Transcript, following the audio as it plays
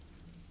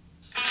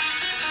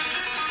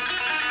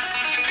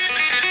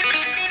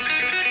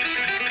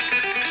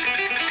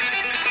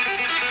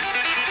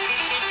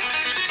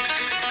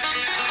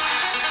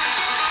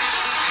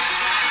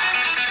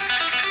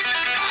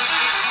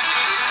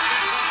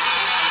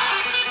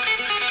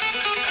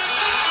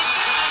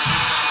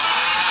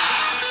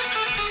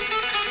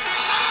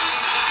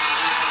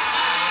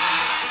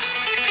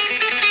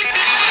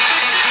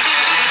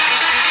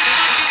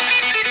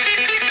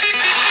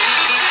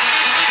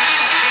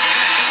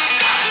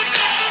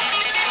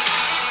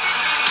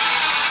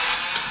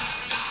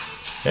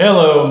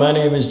Hello, my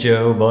name is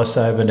Joe, Boss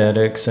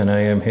Cybernetics, and I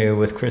am here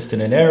with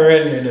Kristen and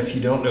Aaron. And if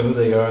you don't know who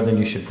they are, then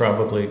you should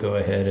probably go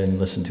ahead and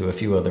listen to a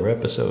few other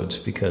episodes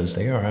because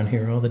they are on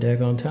here all the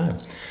daggone time.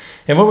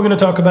 And what we're going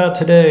to talk about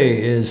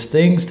today is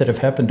things that have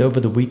happened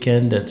over the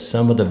weekend at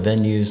some of the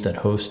venues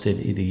that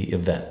hosted the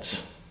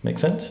events. Make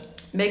sense?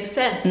 Makes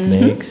sense.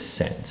 Makes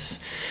sense.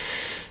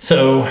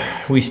 So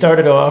we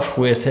started off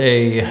with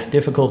a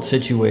difficult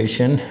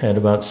situation at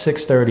about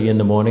 6:30 in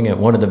the morning at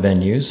one of the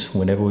venues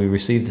whenever we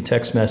received a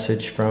text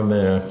message from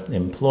an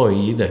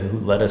employee who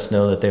let us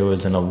know that there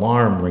was an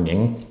alarm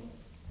ringing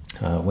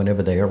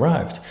whenever they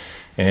arrived.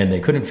 And they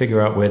couldn't figure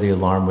out where the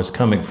alarm was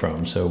coming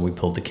from. So we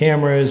pulled the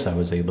cameras. I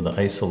was able to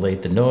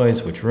isolate the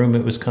noise, which room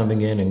it was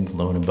coming in, and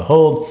lo and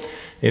behold,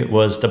 it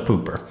was the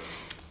pooper.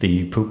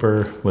 The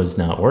pooper was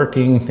not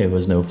working. There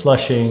was no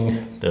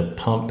flushing. The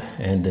pump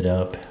ended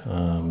up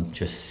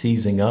just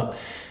seizing up.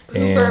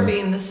 Pooper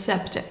being the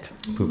septic.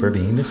 Pooper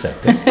being the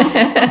septic.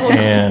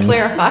 We'll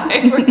clarify for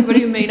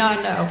anybody who may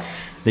not know.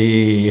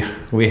 We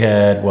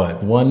had,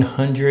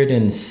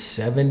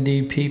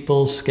 170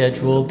 people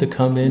scheduled to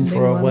come in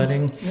for a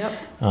wedding. Yep.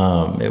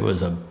 It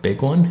was a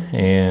big one,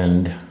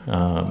 and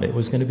it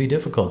was going to be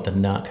difficult to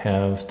not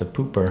have the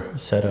pooper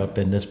set up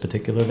in this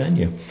particular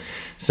venue.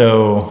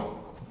 So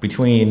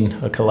between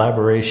a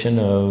collaboration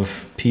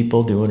of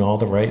people doing all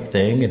the right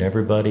thing and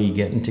everybody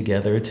getting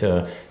together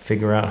to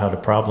figure out how to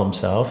problem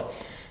solve,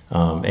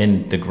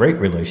 and the great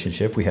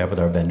relationship we have with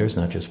our vendors,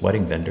 not just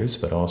wedding vendors,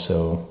 but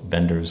also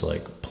vendors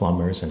like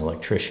plumbers and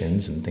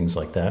electricians and things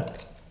like that,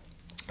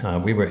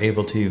 we were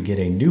able to get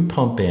a new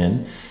pump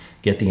in,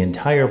 get the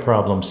entire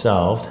problem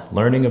solved,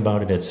 learning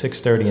about it at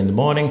 6:30 in the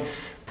morning.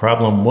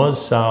 Problem was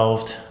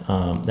solved.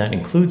 That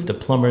includes the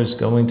plumbers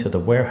going to the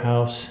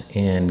warehouse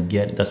and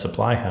get the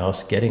supply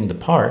house, getting the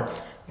part,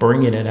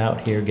 bringing it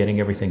out here,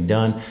 getting everything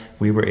done.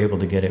 We were able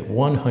to get it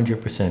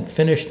 100%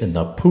 finished, and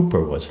the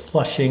pooper was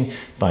flushing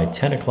by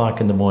 10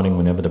 o'clock in the morning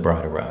whenever the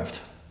bride arrived.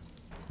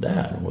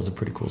 That was a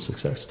pretty cool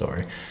success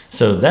story.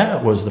 So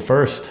that was the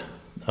first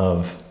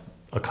of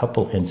a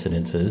couple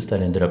incidences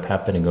that ended up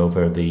happening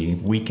over the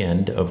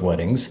weekend of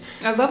weddings.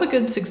 I love a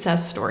good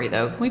success story,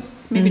 though. Can we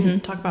maybe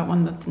talk about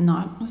one that's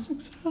not a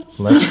success?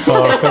 Let's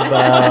talk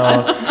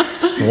about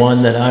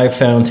one that I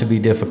found to be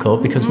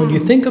difficult, because when you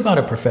think about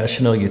a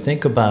professional, you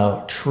think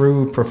about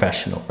true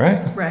professional,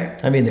 right? Right.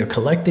 I mean, they're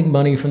collecting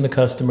money from the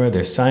customer,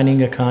 they're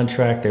signing a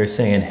contract, they're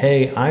saying,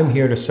 hey, I'm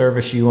here to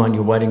service you on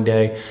your wedding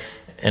day,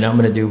 and I'm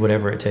going to do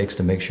whatever it takes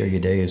to make sure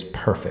your day is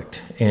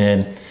perfect.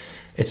 And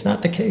it's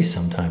not the case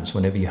sometimes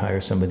whenever you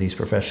hire some of these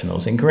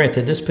professionals. And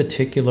granted, this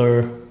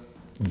particular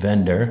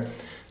vendor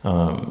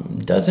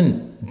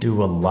doesn't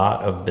do a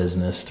lot of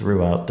business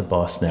throughout the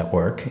Boss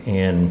Network,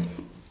 and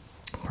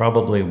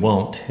probably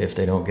won't if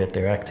they don't get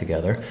their act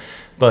together.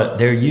 But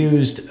they're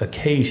used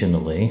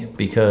occasionally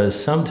because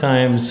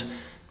sometimes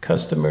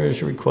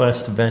customers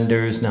request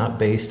vendors not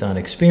based on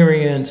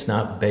experience,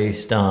 not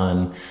based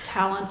on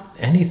talent,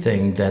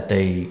 anything that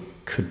they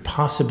could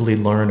possibly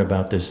learn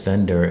about this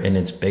vendor, and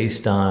it's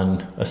based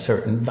on a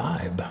certain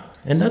vibe.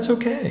 And that's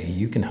okay.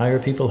 You can hire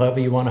people however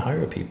you want to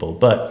hire people.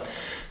 But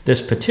this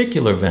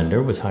particular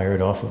vendor was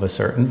hired off of a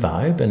certain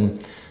vibe,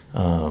 and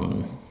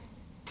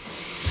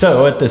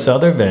so at this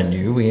other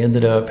venue, we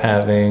ended up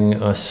having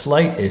a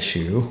slight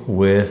issue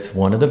with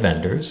one of the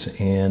vendors,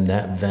 and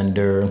that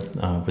vendor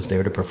was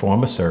there to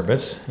perform a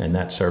service, and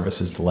that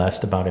service is to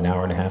last about an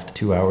hour and a half to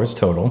 2 hours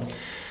total.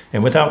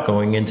 And without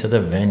going into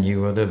the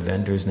venue or the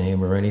vendor's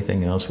name or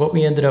anything else, what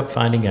we ended up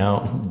finding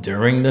out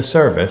during the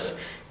service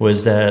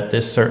was that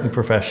this certain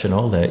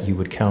professional that you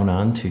would count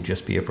on to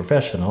just be a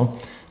professional,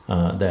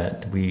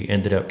 that we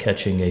ended up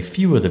catching a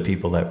few of the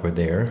people that were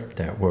there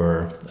that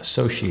were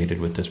associated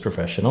with this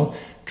professional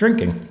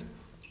drinking.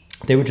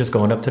 They were just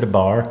going up to the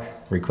bar,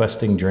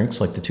 requesting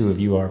drinks like the two of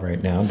you are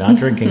right now, not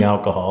drinking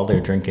alcohol, they're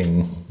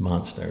drinking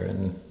Monster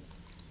and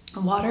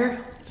water.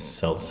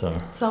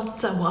 Seltzer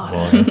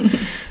water.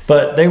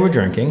 But they were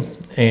drinking,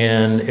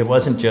 and it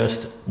wasn't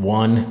just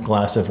one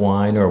glass of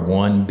wine or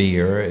one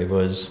beer, it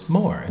was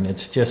more. And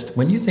it's just,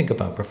 when you think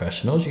about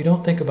professionals, you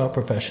don't think about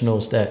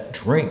professionals that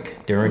drink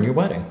during your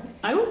wedding.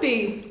 I would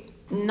be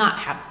not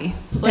happy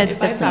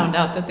if I found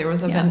out that there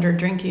was a vendor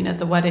drinking at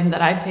the wedding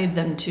that I paid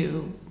them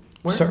to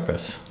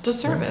service.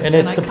 And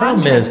it's the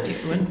problem is,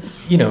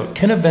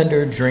 can a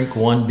vendor drink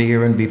one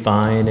beer and be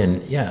fine?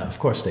 And yeah, of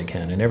course they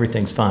can, and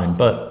everything's fine.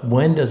 But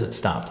when does it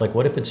stop? Like,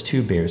 what if it's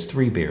 2 beers,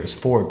 3 beers,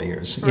 4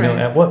 beers? You know,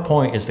 at what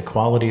point is the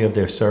quality of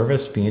their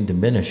service being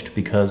diminished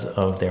because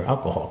of their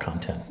alcohol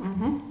content?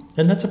 Mm-hmm.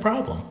 And that's a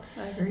problem.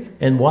 I agree.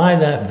 And why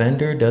that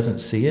vendor doesn't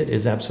see it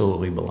is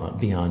absolutely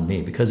beyond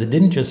me, because it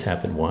didn't just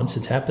happen once,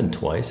 it's happened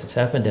twice. It's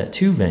happened at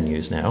 2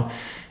 venues now.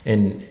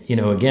 And,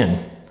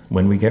 again,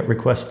 when we get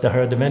requests to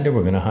hire the vendor,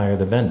 we're going to hire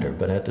the vendor.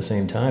 But at the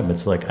same time,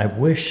 it's like, I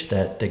wish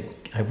we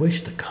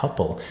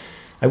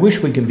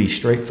could be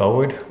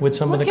straightforward with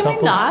some of the couples.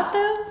 Can we not,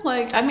 though?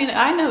 Like, I mean,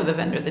 I know the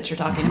vendor that you're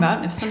talking about,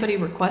 and if somebody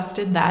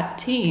requested that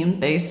team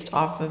based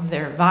off of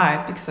their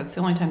vibe, because that's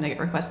the only time they get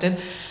requested,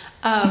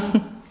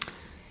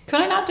 could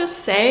I not just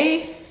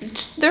say,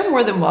 They're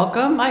more than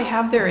welcome. I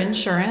have their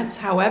insurance.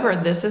 However,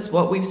 this is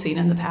what we've seen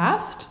in the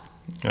past.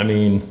 I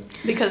mean,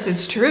 because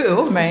it's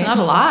true. Right. It's not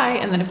a lie.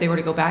 And then if they were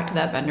to go back to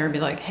that vendor and be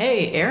like,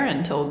 hey,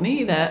 Aaron told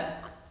me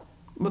that,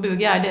 we'll be like,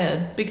 yeah, I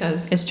did,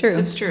 because it's true.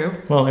 It's true.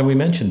 Well, and we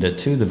mentioned it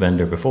to the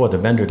vendor before. The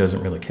vendor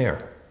doesn't really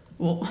care.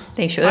 Well,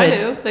 they should. I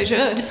do. They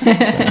should.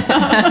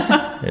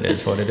 It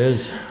is what it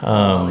is.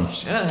 They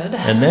should.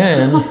 And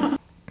then,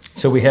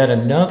 so we had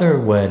another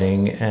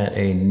wedding at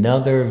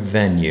another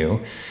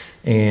venue.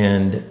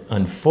 And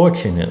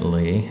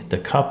unfortunately, the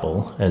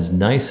couple, as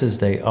nice as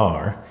they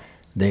are,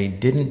 they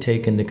didn't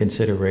take into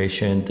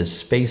consideration the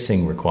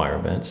spacing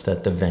requirements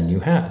that the venue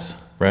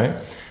has, right?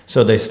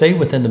 So they stay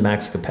within the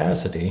max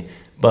capacity,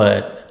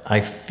 but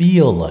I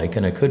feel like,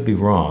 and I could be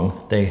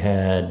wrong, they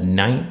had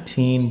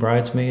 19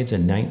 bridesmaids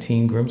and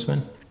 19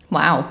 groomsmen.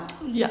 Wow.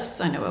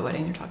 Yes, I know what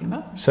wedding you're talking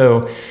about.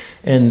 So,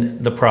 and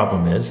the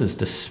problem is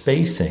the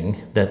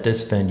spacing that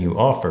this venue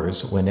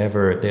offers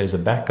whenever there's a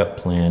backup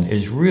plan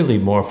is really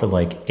more for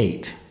like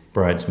 8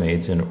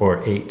 bridesmaids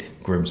or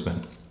 8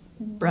 groomsmen.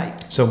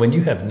 Right. So when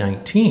you have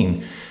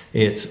 19,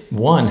 it's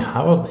one,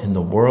 how in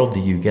the world do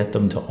you get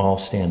them to all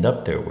stand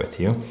up there with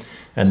you?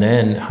 And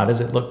then how does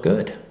it look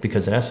good?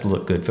 Because it has to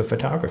look good for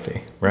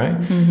photography, right?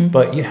 Mm-hmm.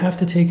 But you have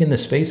to take in the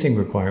spacing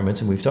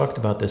requirements, and we've talked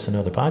about this in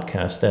other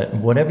podcasts, that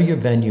whatever your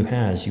venue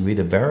has, you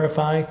either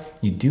verify,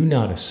 you do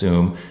not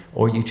assume,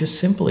 or you just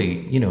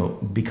simply,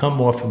 become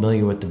more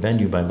familiar with the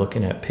venue by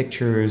looking at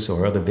pictures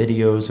or other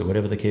videos or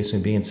whatever the case may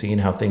be and seeing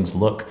how things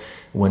look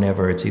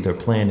whenever it's either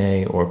plan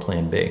A or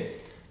plan B.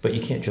 But you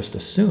can't just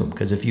assume,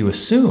 because if you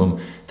assume,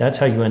 that's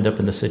how you end up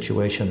in the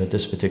situation that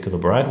this particular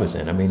bride was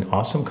in. I mean,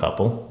 awesome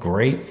couple,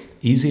 great,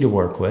 easy to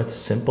work with,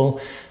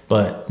 simple,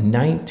 but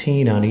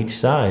 19 on each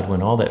side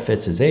when all that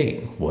fits is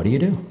 8. What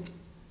do?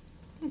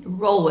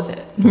 Roll with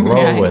it.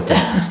 Roll with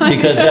it.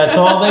 Because that's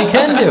all they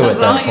can do at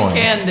that point. That's all you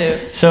can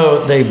do.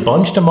 So they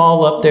bunched them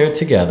all up there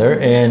together,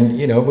 and,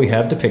 we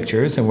have the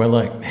pictures, and we're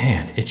like,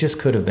 man, it just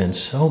could have been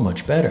so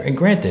much better. And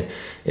granted,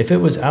 if it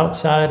was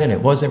outside and it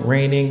wasn't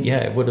raining, yeah,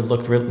 it would have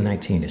looked really,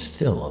 19 is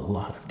still a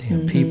lot of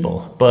damn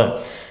people.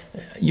 But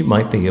you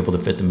might be able to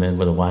fit them in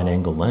with a wide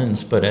angle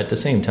lens, but at the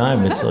same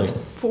time, it's like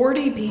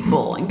 40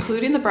 people,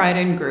 including the bride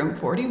and groom,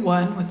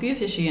 41 with the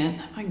officiant.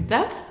 Like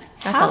that's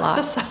half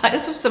the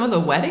size of some of the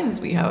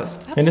weddings we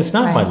host. And it's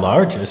not my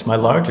largest. My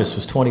largest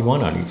was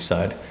 21 on each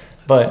side.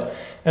 But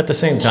at the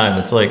same time,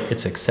 it's like,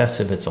 it's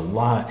excessive. It's a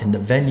lot. And the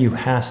venue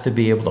has to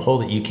be able to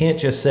hold it. You can't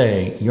just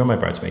say, you're my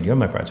bridesmaid, you're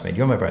my bridesmaid,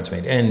 you're my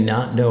bridesmaid, and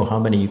not know how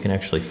many you can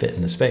actually fit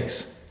in the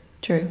space.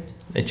 True.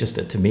 It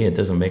just, to me, it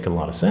doesn't make a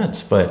lot of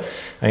sense. But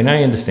I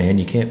understand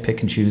you can't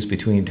pick and choose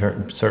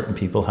between certain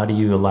people. How do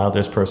you allow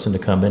this person to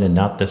come in and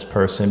not this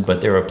person?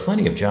 But there are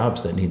plenty of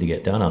jobs that need to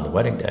get done on the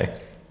wedding day.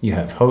 You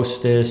have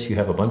hostess, you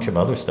have a bunch of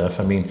other stuff.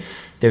 I mean,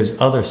 there's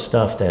other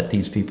stuff that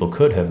these people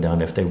could have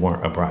done if they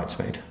weren't a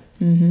bridesmaid.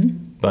 Mm-hmm.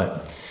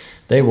 But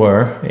they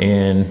were,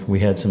 and we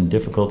had some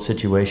difficult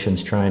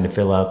situations trying to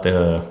fill out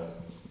the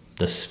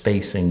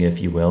spacing, if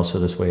you will, so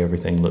this way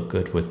everything looked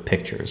good with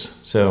pictures.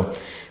 So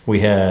we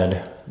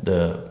had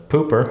the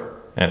pooper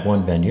at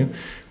one venue.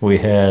 We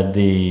had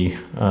the,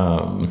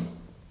 but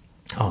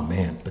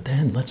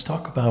then let's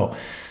talk about,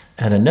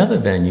 at another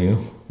venue,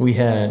 we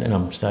had, and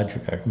I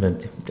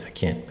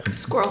can't.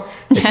 Squirrel.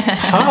 It's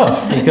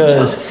tough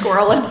because just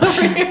squirreling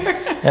over here.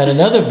 At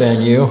another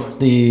venue,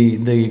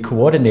 the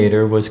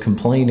coordinator was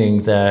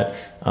complaining that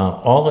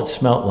all it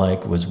smelled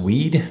like was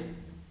weed,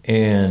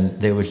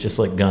 and there was just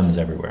like guns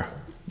everywhere.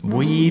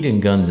 Weed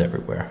and guns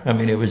everywhere. I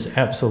mean, it was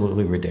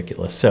absolutely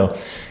ridiculous. So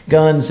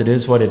guns, it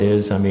is what it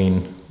is. I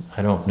mean,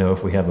 I don't know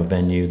if we have a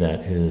venue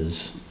that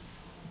is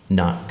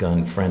not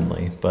gun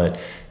friendly, but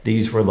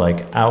these were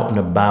like out and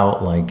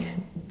about, like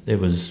it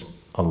was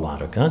a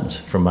lot of guns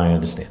from my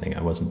understanding.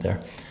 I wasn't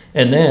there.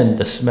 And then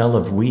the smell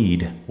of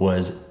weed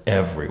was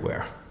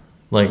everywhere.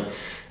 Like,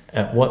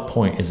 at what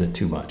point is it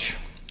too much?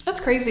 That's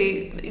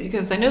crazy,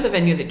 because I know the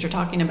venue that you're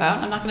talking about.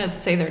 I'm not going to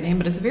say their name,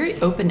 but it's very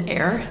open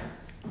air.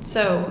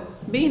 So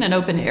being an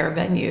open air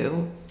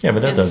venue, yeah,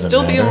 but that doesn't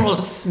still matter. being able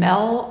to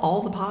smell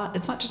all the pot,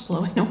 it's not just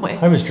blowing away.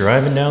 I was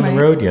driving down the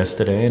road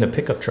yesterday, and a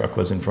pickup truck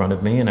was in front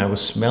of me, and I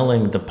was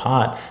smelling the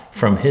pot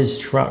from his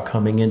truck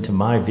coming into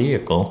my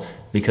vehicle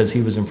because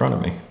he was in front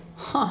of me.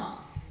 Huh.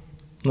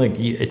 Like,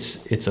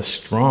 it's a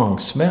strong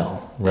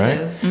smell, right?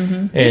 It is.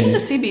 Mm-hmm. Even the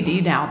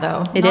CBD now,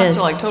 though. It not is.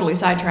 to like totally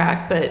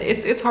sidetrack, but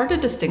it's hard to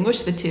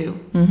distinguish the two.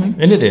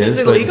 Mm-hmm. And it is. Is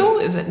it legal?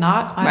 Is it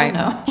not? I don't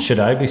know. Should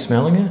I be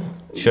smelling it?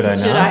 Should I not?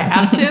 Should I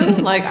have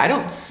to? Like, I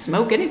don't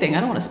smoke anything. I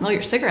don't want to smell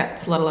your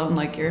cigarettes, let alone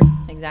like your...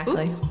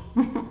 Exactly.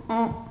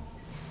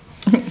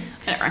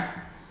 Anyway.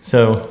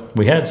 So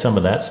we had some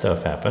of that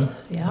stuff happen.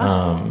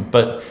 Yeah.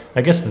 But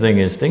I guess the thing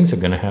is, things are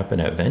going to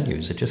happen at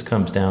venues. It just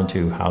comes down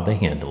to how they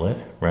handle it,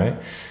 right?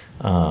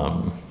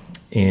 And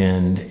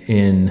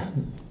in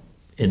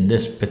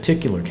this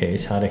particular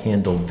case, how to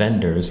handle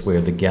vendors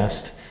where the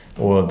guest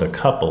or the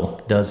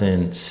couple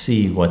doesn't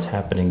see what's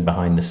happening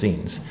behind the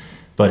scenes.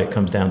 But it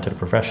comes down to the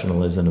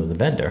professionalism of the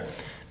vendor.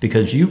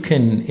 because you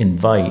can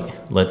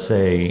invite, let's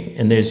say,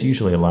 and there's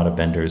usually a lot of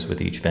vendors with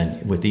each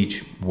with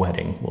each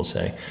wedding, we'll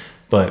say.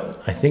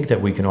 But I think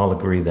that we can all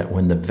agree that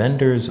when the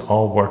vendors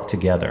all work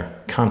together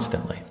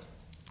constantly,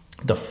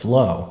 the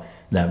flow,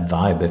 that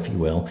vibe, if you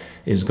will,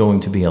 is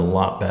going to be a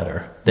lot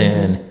better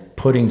than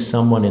putting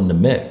someone in the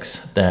mix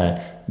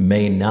that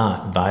may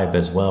not vibe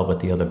as well with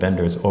the other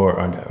vendors, or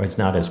is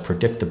not as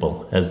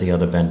predictable as the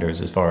other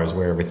vendors as far as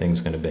where everything's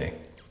going to be.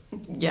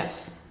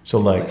 Yes. So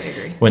like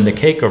when the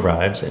cake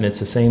arrives and it's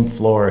the same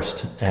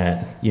florist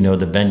at, you know,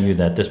 the venue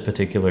that this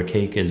particular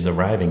cake is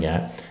arriving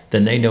at,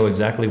 then they know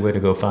exactly where to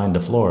go find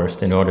the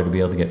florist in order to be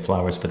able to get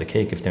flowers for the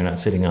cake if they're not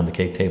sitting on the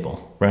cake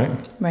table, right?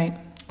 Right.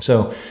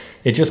 So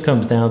it just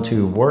comes down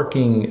to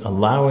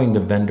allowing the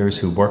vendors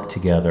who work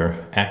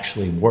together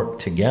actually work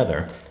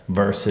together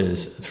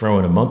versus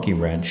throwing a monkey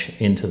wrench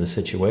into the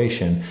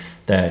situation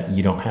that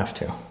you don't have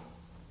to.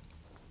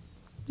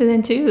 But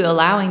then too,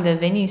 allowing the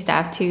venue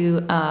staff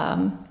to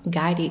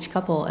guide each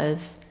couple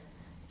as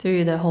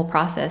through the whole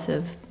process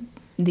of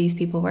these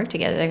people work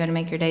together. They're going to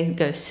make your day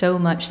go so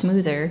much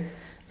smoother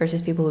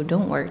versus people who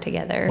don't work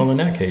together. Well, in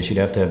that case, you'd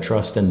have to have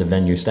trust in the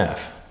venue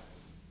staff.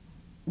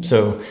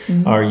 So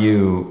are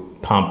you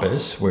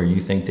pompous where you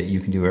think that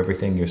you can do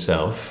everything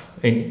yourself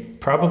and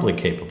probably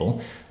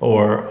capable,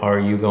 or are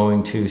you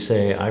going to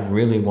say, I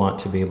really want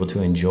to be able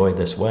to enjoy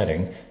this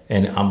wedding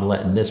and I'm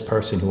letting this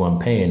person who I'm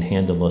paying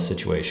handle the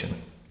situation?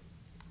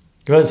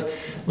 Because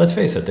let's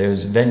face it,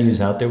 there's venues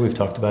out there, we've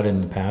talked about it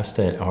in the past,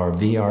 that are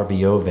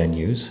VRBO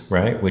venues,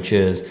 right? Which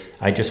is,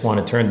 I just want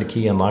to turn the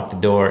key, unlock the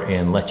door,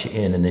 and let you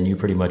in, and then you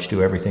pretty much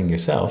do everything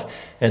yourself.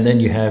 And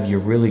then you have your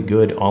really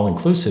good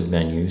all-inclusive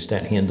venues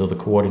that handle the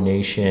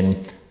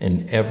coordination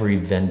and every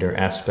vendor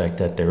aspect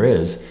that there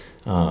is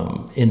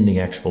in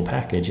the actual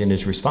package and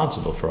is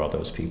responsible for all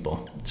those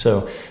people.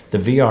 So the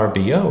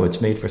VRBO,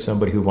 it's made for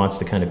somebody who wants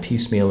to kind of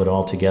piecemeal it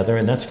all together,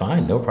 and that's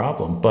fine, no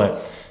problem.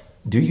 But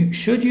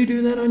should you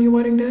do that on your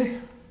wedding day?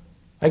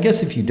 I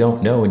guess if you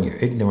don't know and you're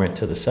ignorant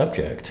to the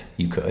subject,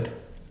 you could,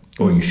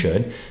 or you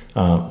should,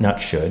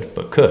 not should,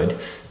 but could,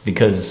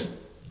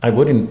 because I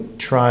wouldn't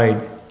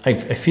try. I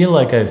feel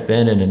like I've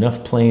been in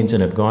enough planes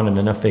and have gone on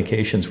enough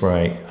vacations where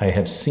I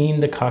have seen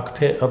the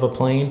cockpit of a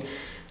plane.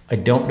 I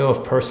don't know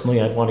if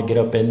personally I'd want to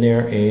get up in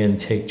there and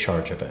take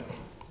charge of it.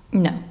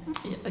 No.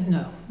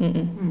 No.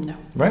 No.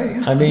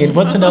 Right? I mean,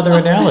 what's another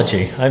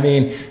analogy? I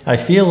mean, I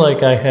feel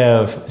like I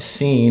have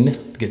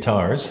seen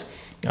guitars.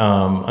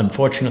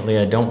 Unfortunately,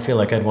 I don't feel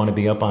like I'd want to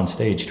be up on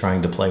stage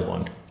trying to play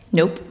one.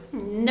 Nope.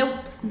 Nope.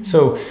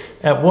 So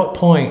at what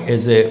point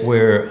is it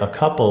where a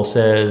couple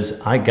says,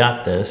 I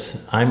got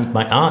this,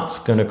 my aunt's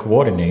going to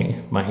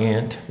coordinate, my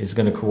aunt is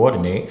going to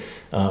coordinate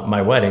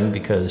my wedding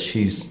because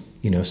she's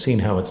seen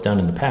how it's done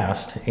in the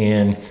past,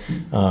 and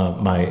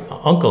my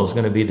uncle's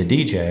going to be the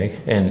DJ,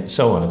 and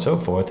so on and so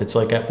forth. It's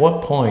like, at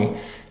what point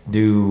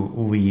do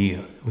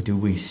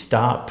we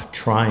stop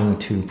trying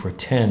to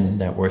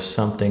pretend that we're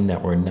something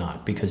that we're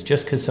not? Because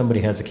just because somebody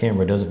has a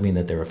camera doesn't mean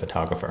that they're a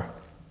photographer.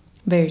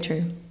 Very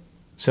true.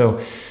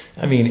 So,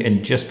 I mean,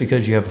 and just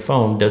because you have a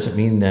phone doesn't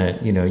mean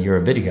that, you're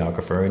a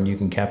videographer and you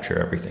can capture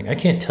everything. I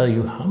can't tell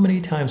you how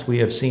many times we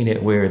have seen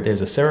it where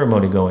there's a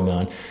ceremony going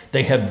on.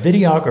 They have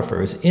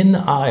videographers in the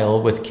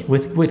aisle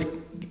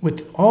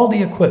with all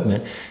the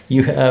equipment.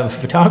 You have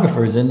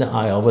photographers in the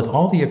aisle with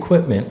all the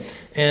equipment,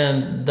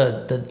 and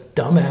the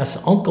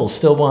dumbass uncle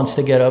still wants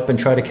to get up and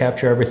try to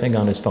capture everything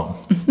on his phone.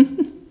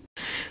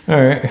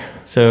 All right,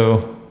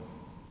 so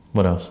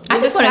what else? I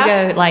just want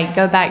to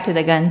go back to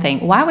the gun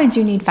thing. Why would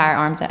you need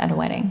firearms at a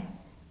wedding?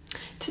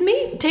 To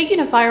me, taking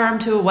a firearm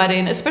to a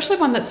wedding, especially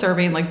one that's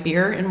serving like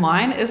beer and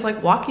wine, is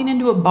like walking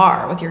into a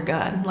bar with your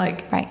gun.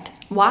 Like, right?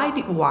 Why?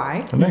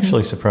 I'm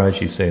actually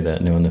surprised you say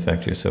that, knowing the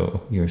fact you're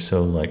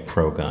so like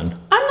pro-gun.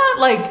 I'm not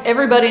like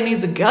everybody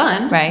needs a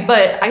gun, right?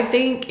 But I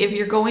think if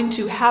you're going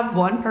to have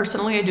one,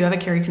 personally, I do have a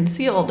carry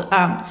concealed.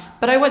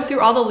 But I went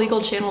through all the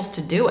legal channels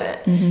to do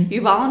it. Mm-hmm.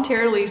 You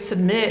voluntarily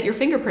submit your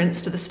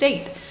fingerprints to the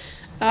state.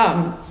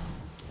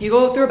 You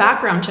go through a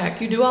background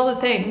check, you do all the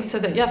things so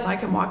that, yes, I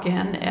can walk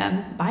in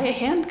and buy a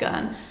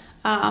handgun.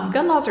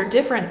 Gun laws are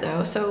different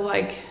though. So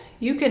like,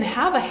 you can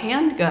have a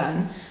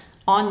handgun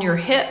on your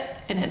hip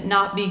and it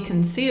not be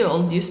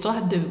concealed. You still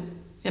had to,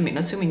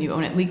 assuming you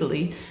own it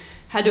legally,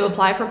 had to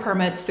apply for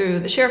permits through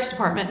the sheriff's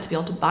department to be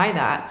able to buy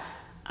that.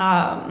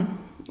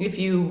 If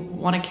you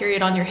want to carry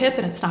it on your hip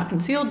and it's not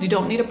concealed, you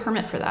don't need a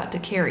permit for that to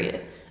carry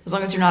it, as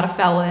long as you're not a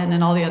felon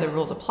and all the other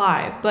rules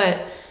apply.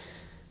 But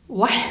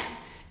why?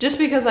 Just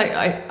because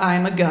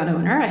I'm a gun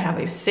owner, I have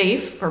a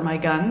safe for my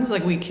guns.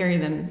 Like, we carry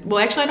them.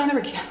 Well, actually, I don't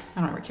ever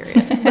carry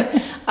it.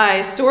 But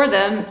I store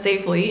them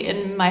safely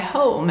in my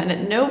home. And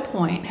at no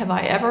point have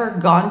I ever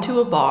gone to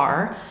a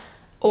bar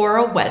or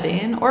a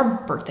wedding or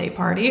a birthday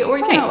party or,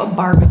 a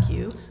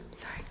barbecue.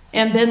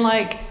 And been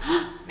like,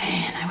 oh,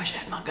 man, I wish I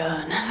had my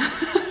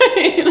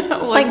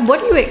gun. Like, what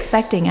are you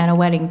expecting at a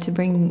wedding to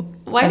bring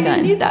Why do you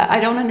need that?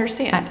 I don't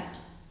understand.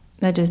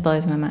 That just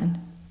blows my mind.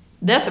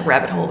 That's a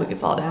rabbit hole we could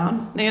fall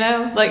down,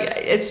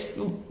 Like,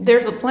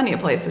 there's plenty of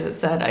places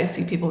that I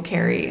see people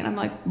carry, and I'm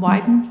like, why?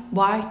 Mm-hmm.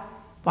 Why?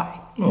 Why?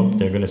 Well,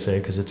 they're going to say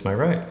because it's my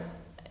right.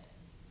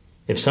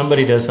 If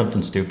somebody does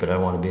something stupid, I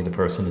want to be the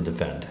person to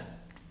defend.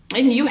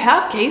 And you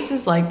have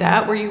cases like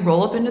that where you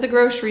roll up into the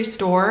grocery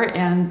store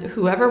and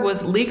whoever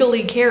was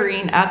legally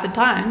carrying at the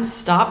time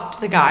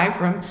stopped the guy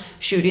from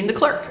shooting the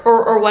clerk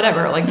or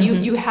whatever. Like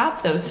you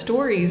have those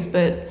stories,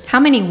 but How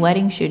many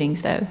wedding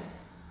shootings, though?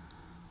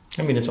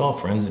 I mean, it's all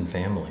friends and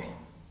family.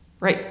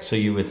 right. So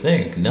you would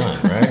think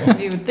none, right?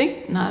 You would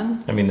think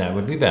none. I mean, that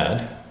would be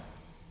bad.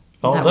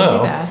 That would Although,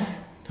 be bad.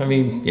 I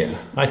mean, yeah,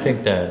 I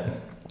think that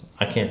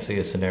I can't see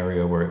a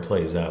scenario where it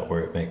plays out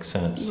where it makes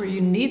sense. Where you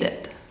need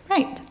it.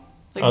 Right.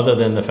 Like, Other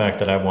than the fact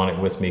that I want it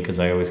with me because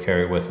I always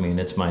carry it with me and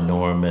it's my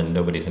norm and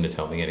nobody's going to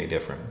tell me any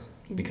different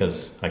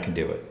because I can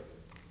do it.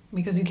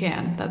 because you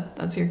can.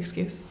 That's your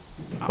excuse.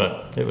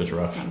 But it was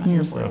rough. I'm not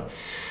here for it.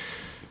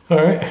 So,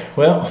 all right.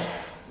 Well,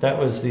 that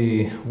was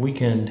the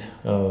weekend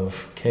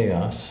of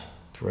chaos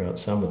throughout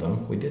some of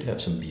them. We did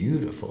have some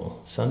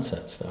beautiful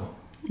sunsets, though.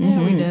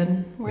 Yeah, we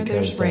did. Where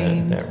there's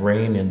rain. That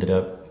rain ended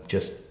up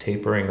just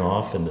tapering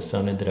off and the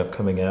sun ended up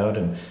coming out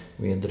and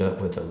we ended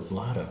up with a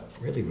lot of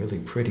really, really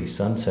pretty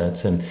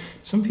sunsets. And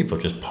some people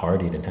just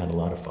partied and had a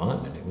lot of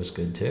fun and it was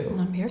good too.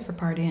 I'm here for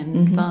partying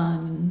and fun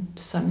and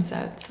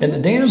sunsets. And the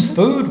damn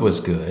food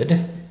was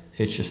good.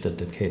 It's just that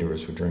the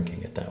caterers were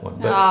drinking at that one.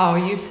 But Oh,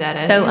 you said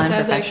it. So you said the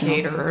unprofessional.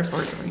 caterers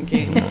were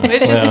drinking,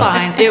 which is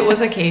fine. It was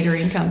a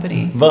catering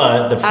company.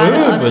 But the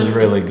food was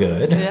really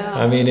good. Yeah.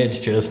 I mean, it's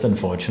just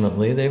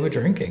unfortunately they were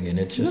drinking, and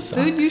it The just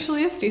food sucks.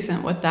 usually is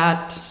decent with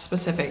that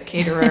specific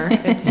caterer.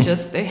 It's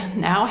just they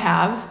now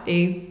have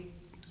a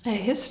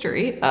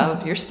history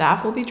of your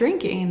staff will be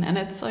drinking, and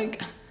it's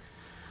like,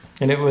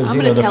 And it was, I'm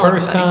you gonna know, the tell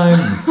first everybody.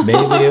 time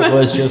maybe it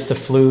was just a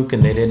fluke,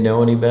 and they didn't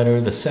know any better.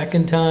 The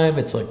second time,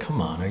 it's like,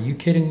 come on, are you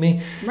kidding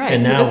me? Right,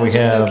 And so now this we is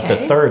just have okay?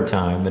 the third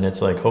time, and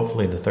it's like,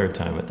 hopefully the third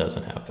time it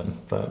doesn't happen.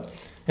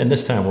 And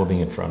this time we'll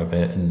be in front of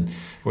it, and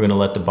we're going to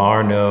let the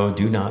bar know,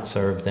 do not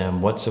serve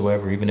them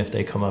whatsoever. Even if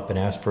they come up and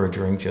ask for a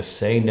drink, just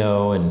say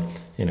no. And,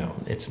 you know,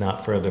 it's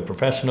not for the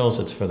professionals,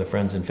 it's for the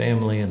friends and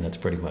family, and that's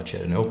pretty much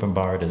it. An open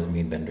bar doesn't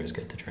mean vendors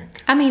get to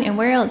drink. I mean, and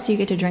where else do you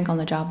get to drink on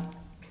the job?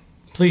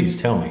 Please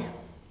tell me.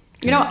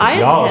 you know, 'Cause I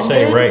y'all attended.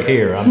 say right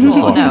here, I'm just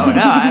Well, walking.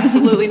 no,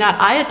 absolutely not.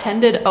 I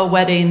attended a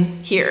wedding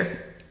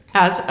here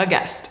as a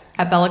guest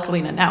at Bella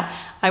Colina. Now,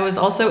 I was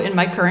also in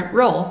my current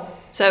role.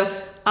 So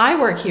I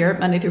work here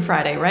Monday through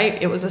Friday, right?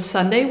 It was a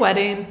Sunday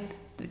wedding.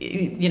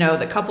 You know,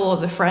 the couple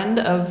is a friend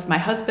of my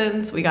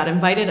husband's. We got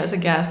invited as a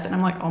guest, and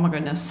I'm like, oh my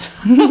goodness.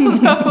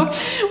 So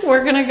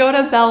we're going to go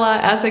to Bella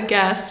as a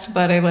guest,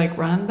 but I like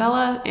run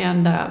Bella,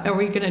 and are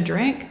we going to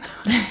drink?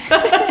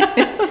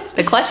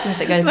 The questions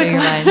that go The through your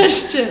mind.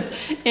 question.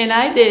 And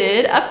I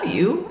did a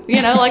few,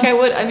 you know, like I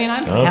would, I mean,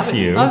 I'd A have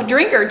few. a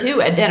drink or two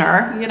at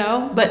dinner, you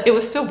know, but it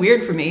was still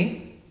weird for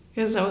me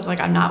because I was like,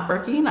 I'm not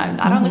working, I'm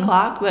not on the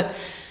clock, but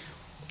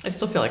I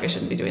still feel like I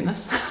shouldn't be doing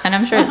this. And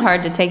I'm sure it's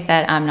hard to take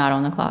that I'm not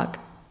on the clock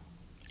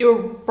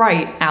You're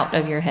right, out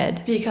of your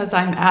head. because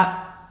I'm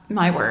at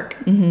my work.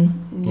 Were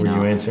You know,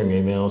 you answering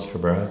emails for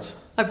brides?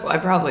 I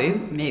probably,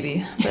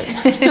 maybe, but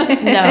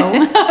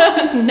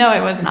no, no,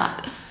 I was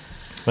not.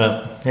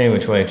 Well, any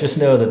which way, just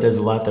know that there's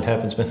a lot that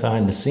happens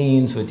behind the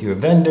scenes with your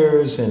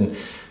vendors, and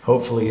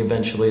hopefully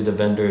eventually the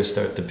vendors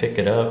start to pick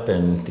it up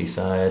and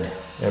decide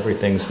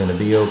everything's going to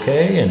be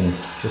okay and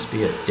just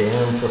be a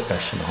damn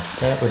professional.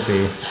 That would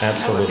be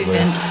absolutely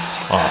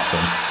fantastic. awesome.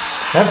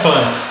 Have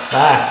fun.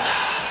 Bye.